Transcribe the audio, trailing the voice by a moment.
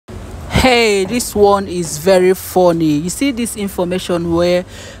Hey, this one is very funny. You see this information where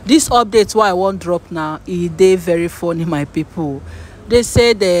this update why I won't drop now, they very funny, my people. They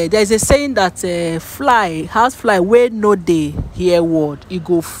said there's a saying that house fly where no day hear word, it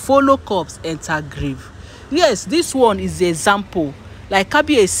go follow corpse enter grave. Yes, this one is the example. Like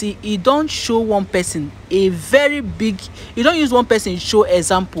kabiyesi, he don't show one person a very big, he don't use one person show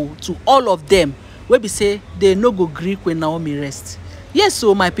example to all of them where we say they no go gree when Naomi rest. Yes,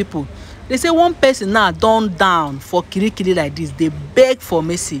 so my people, they say one person now done down for Kirikiri like this, they beg for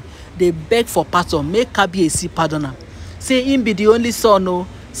mercy, they beg for pardon, make kabiyesi pardon am. Say him be the only son, no,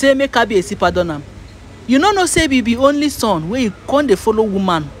 say make kabiyesi pardon am. You no say be the only son where you can't dey follow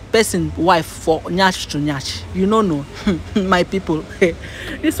woman person wife for nyash to nyash. You know my people.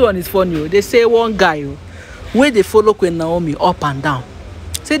 This one is funny. They say one guy where they follow Queen Naomi up and down,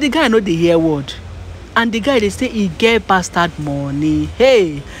 say the guy know the hear word, and the guy they say he get bastard money.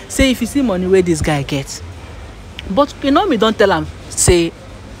 Hey, say if you see money where this guy gets, but Queen Naomi don't tell him say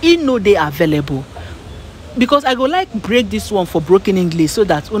he know they available, because I go like break this one for broken English so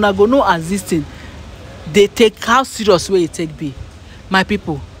that una go know as this thing they take how serious way it take be. My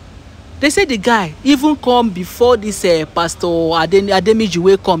people, they say the guy even come before this pastor Ademiji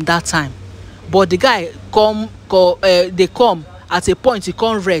wey come that time, but the guy they come at a point he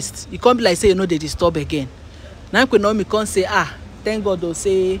can't rest, he can't be like say you know they disturb again. Now Queen Naomi can't say thank God they'll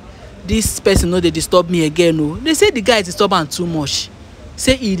say this person know they disturb me again. No, they say the guy is disturbing too much.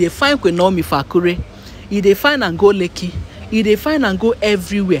 Say he dey find Queen Naomi for Akure, he dey find and go Lekki, he dey find and go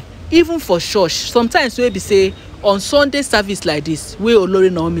everywhere, even for church. Sometimes we be say on Sunday service like this where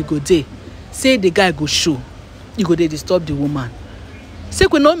olori Naomi go dey, say the guy go show, he go dey disturb the woman. Say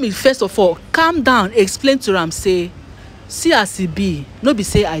Queen Naomi first of all calm down, explain to am say see as e be, no be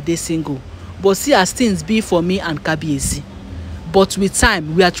say I dey single, but see as things be for me and kabiyesi, but with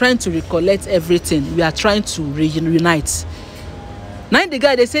time we are trying to recollect everything, we are trying to reunite. Now the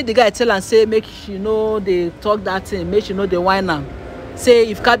guy, they say the guy tell am say make you know they talk that thing, make you know they whine am. Say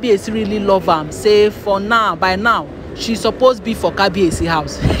if kabiyesi really love am, say for now, by now she supposed be for kabiyesi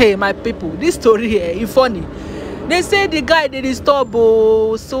house. Hey my people, this story here is funny. They say the guy they disturb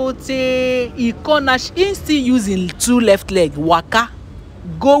so say he still using two left leg waka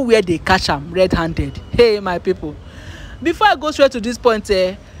go where they catch him red-handed. Hey my people, before I go straight to this point,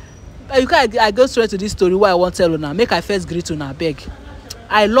 I go straight to this story why I want tell una, make I first greet una beg.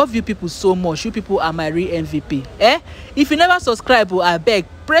 I love you people so much. You people are my real MVP. If you never subscribe, I beg,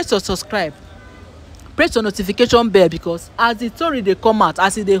 press your subscribe, press your notification bell, because as the story they come out,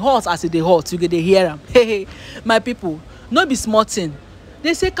 as it they hot, you get to hear them. Hey, my people, no be small thing.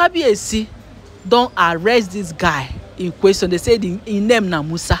 They say kabiyesi don't arrest this guy in question. They say in name na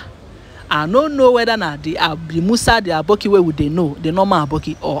Musa. I don't know whether na the Musa, the aboki way would they know the normal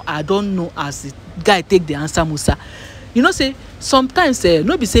aboki, or I don't know as the guy take the answer Musa. You know, say sometimes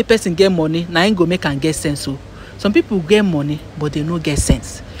no be say person get money na him go make and get sense. So some people get money but they no get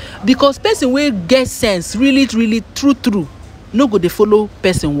sense, because person wey get sense really true no go dey follow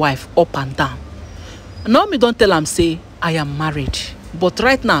person wife up and down. Naomi don't tell am say I am married, but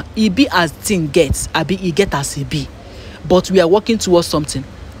right now e be as thing gets, abi e get as e be, but we are working towards something.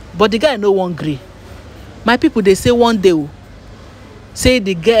 But the guy no wan gree. My people, they say one day say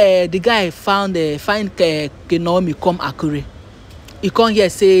the guy find Queen Naomi come Akure. He come here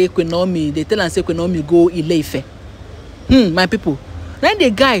say Queen Naomi, they tell am say Queen Naomi go Ile-Ife. My people, then the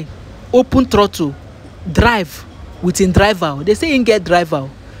guy open throttle drive with him driver. They say him get driver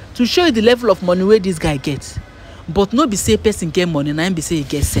to show you the level of money where this guy gets. But no be say person get money, na him be say he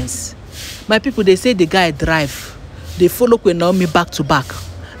get sense. My people, they say the guy drive, they follow Queen Naomi back to back.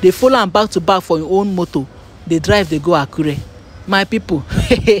 They follow am back to back for your own motor. They drive, they go Akure. My people,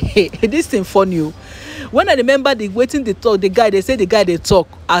 this thing funny. When I remember the waiting they talk, the guy, they say the guy they talk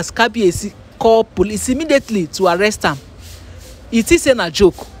as kabiyesi call police immediately to arrest him. It is a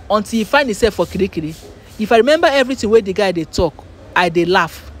joke until he find himself for Kirikiri. If I remember everything where the guy they talk, I they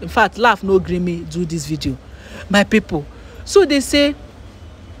laugh. In fact, laugh no gree me do this video. My people, so they say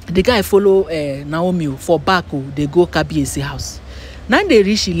the guy follow Naomi for back. They go kabiyesi house. Now they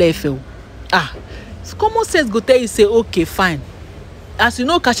reach Ile-Ife. Common sense go tell you say okay fine, as you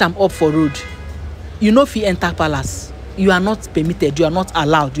know catch am up for road, you know fit enter palace, you are not permitted, you are not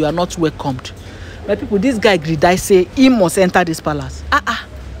allowed, you are not welcomed. My people, this guy gree die say he must enter this palace.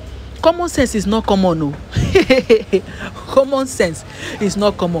 Common sense is not common. No. Common sense is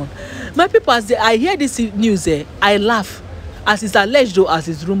not common. My people, as I hear this news, I laugh, as it's alleged though, as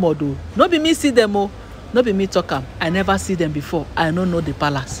it's rumored though. No be me see them, no be me talk am. I never see them before. I don't know the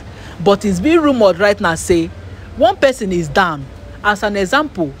palace, but it's being rumored right now say one person is down as an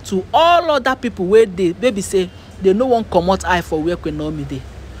example to all other people where they maybe say they no one comot eye for where Queen Naomi dey.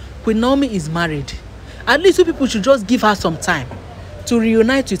 Queen Naomi is married. At least you people should just give her some time to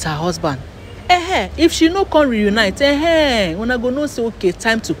reunite with her husband. If she no come reunite, una go know say okay,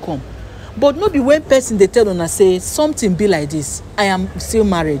 time to come. But no be when person dey tell una say something be like this, I am still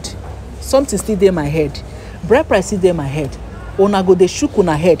married, something still dey my head, bride price still dey my head, una go dey shook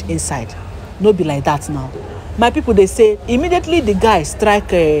una head inside. No be like that now. My people dey say immediately the guy strike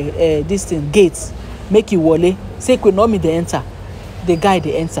this thing gate, make e wole, say Queen Naomi dey enter, the guy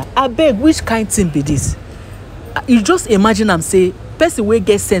dey enter. Abeg, which kind thing be this? You just imagine am say person wey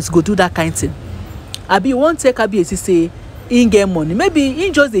get sense go do that kind thing. Abi you wan tell Kabiyesi say he get money? Maybe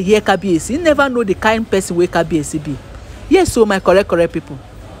he just dey hear Kabiyesi, he never know the kind person wey Kabiyesi be. Yes, so my correct people,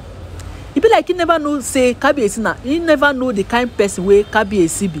 e be like he never know say Kabiyesi na, he never know the kind person wey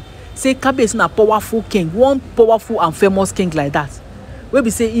Kabiyesi be. Say Kabiyesi na powerful king, one powerful and famous king like that, wey be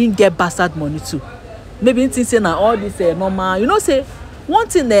say he get bastard money too. Maybe he think say na all this normal. You know say one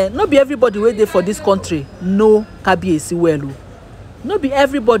thing, no be everybody wey dey for this country know Kabiyesi well o. No be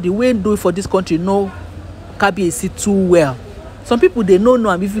everybody wey do for this country know Kabiyesi too well. Some people they know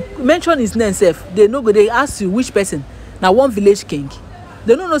am. If you mention his name sef, they no go, they ask you which person. Na one village king.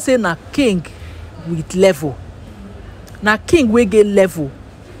 They no know say na king with level. Na king wey get level.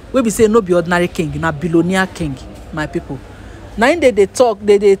 Wey be say no be ordinary king, na billionaire king, my people. Na in they talk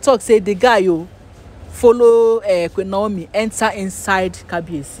say the guy follow Queen Naomi enter inside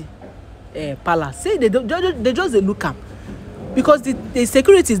Kabiyesi palace. Say they just dey look am. Because the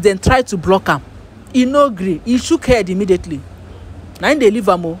securities then try to block him. He no gree. He shook head immediately. Now they leave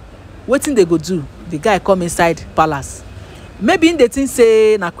am. Wetin they go do? The guy come inside palace. Maybe in the thing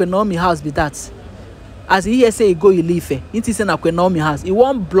say na Queen Naomi house be that. As he hear say he go Ile-Ife, he think say na Queen Naomi house. He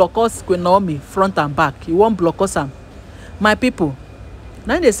won't block us Queen Naomi front and back. He won't block us am. My people.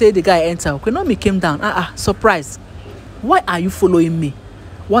 Now they say the guy enter. Queen Naomi came down. Surprise. Why are you following me?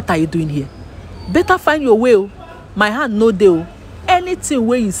 What are you doing here? Better find your way. My hand no dey. Anything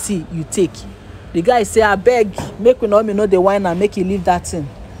where you see, you take. The guy say, I beg, make Queen Naomi know the wine and make you leave that thing.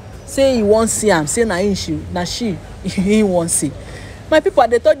 Say he won't see him. Say na she he won't see. My people,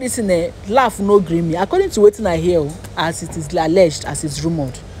 they thought this in a laugh no gree me. According to what I hear, as it is alleged, as it's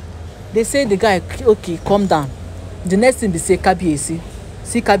rumored, they say the guy, okay, calm down. The next thing they say Kabiyesi.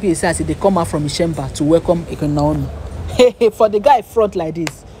 See Kabiyesi as they come out from his chamber to welcome Queen Naomi. For the guy front like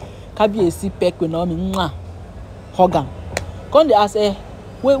this, Kabiyesi peck Queen Naomi, mwah. Hug am. Come they ask,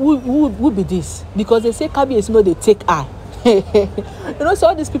 who be this? Because they say Kabiyesi no dey take eye. You know, so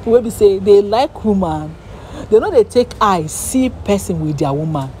all these people will be say they like woman. They know they take eye, see person with their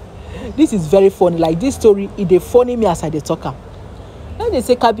woman. This is very funny. Like this story, it dey funny me as I dey talk am. Then they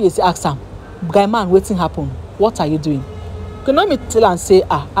say Kabiyesi ask am, guy man, wetin happen? What are you doing? Queen Naomi tell am say,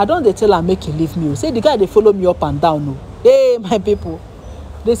 I don dey tell am make he leave me. Say the guy dey follow me up and down. No, hey my people.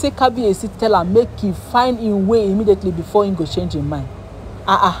 They say Kabiyesi tell am make he find him way immediately before he go change him mind.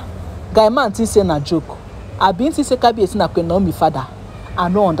 Guy man think say na joke. I been think say Kabiyesi na Queen Naomi father. I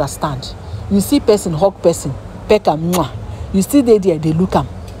no understand. You see person hug person, peck am, mwah. You still dey there, they look am.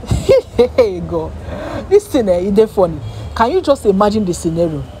 Hey God, this thing it dey funny. Can you just imagine the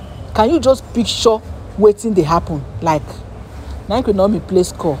scenario? Can you just picture wetin dey happen? Like, now Queen Naomi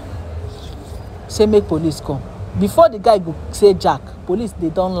place call, say make police come. Before the guy go say jack, police they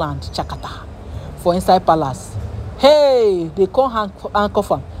don't land chakata for inside palace. Hey, they come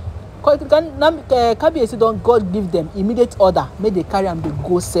handcuff am. Kabiyesi don God give them immediate order, make they carry am, they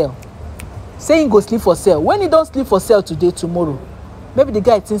go cell. Say he go sleep for cell. When he don't sleep for cell today, tomorrow, maybe the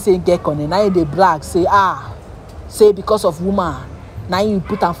guy think say he get on, and now they brag say say because of woman, now you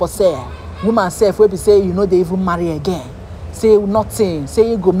put am for cell. Woman self wey be say you know they even marry again. Say nothing. Say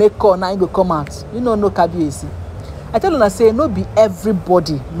you go make call, now you go come out. You know no Kabiyesi. I tell you, I say no be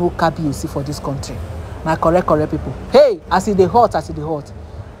everybody know Kabiyesi for this country. My correct people. Hey, as it dey hot,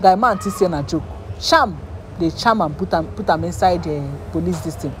 guy man think say na joke. Sham, they charm and put am inside the police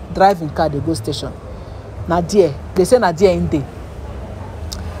this thing. Drive in car, they go station. Na there, they say na there in day.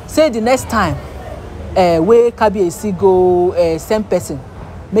 Say the next time, where Kabiyesi go send person,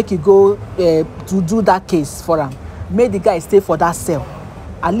 make you go to do that case for him. Make the guy stay for that cell.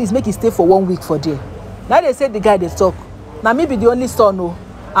 At least make he stay for 1 week for there. Now they say the guy they talk. Now maybe the only son no.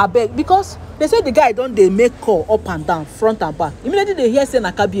 I beg, because they say the guy don't they make call up and down, front and back. Immediately they hear say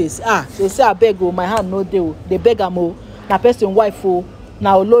na Kabiyesi. They say I beg my hand no dey. They beg am na person wife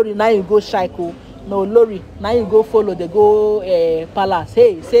na olori now you go shike no olori now you go follow they go palace.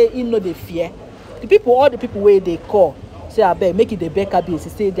 Hey, say he no dey fear. The people, all the people where they call say I beg make it the beg Kabiyesi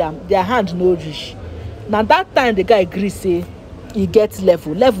say their hand no reach. Now that time the guy agree say e get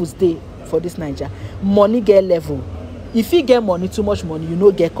levels dey for this Naija. Money get level. If you get money, too much money, you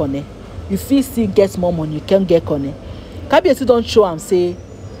no get connect. If you still get more money, you can't get connect. Kabiyesi don show am say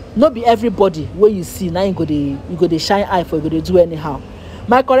no be everybody wey you see now you go dey shine eye for, you go dey do anyhow.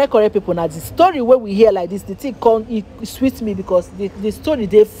 My correct people, na the story wey we hear like this, the thing come e sweet me because the story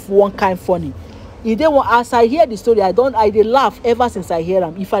dey one kind funny. E dey one, as I hear the story, I dey laugh ever since I hear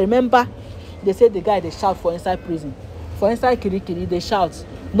am. If I remember, they say the guy dey shout for inside prison, for inside Kirikiri, dey shout,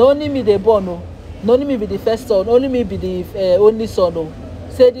 "No only me dey born o, no only me be the first son, only me be the only son o.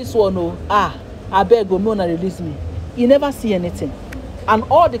 Say this one o, abeg o, make una release me." He never see anything, and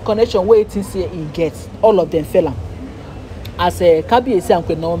all the connection wey he think say he get, all of them fail am. As Kabiyesi and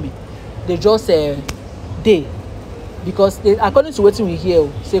Queen Naomi, they just dey, because they, according to wetin we hear,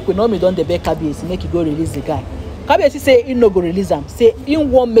 say Queen Naomi don dey beg Kabiyesi make he go release the guy. Kabiyesi say he no go release am, say he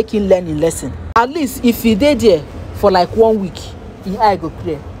wan make him learn him lesson. At least if he dey there for like 1 week, him eye go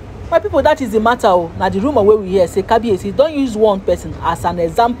clear. My people, that is the matter o. Na the rumor wey we hear say Kabiyesi don use one person as an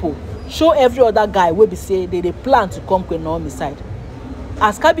example, show every other guy wey be say they dey plan to come Queen Naomi side.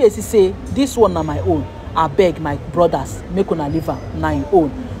 As Kabiyesi say, this one na my own, abeg my brothers, make una leave am, na him own.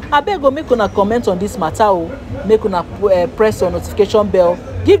 Abeg o, make una comment on this matter o, make una press your notification bell,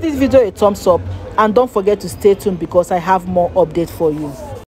 give this video a thumbs up, and don't forget to stay tuned because I have more updates for you.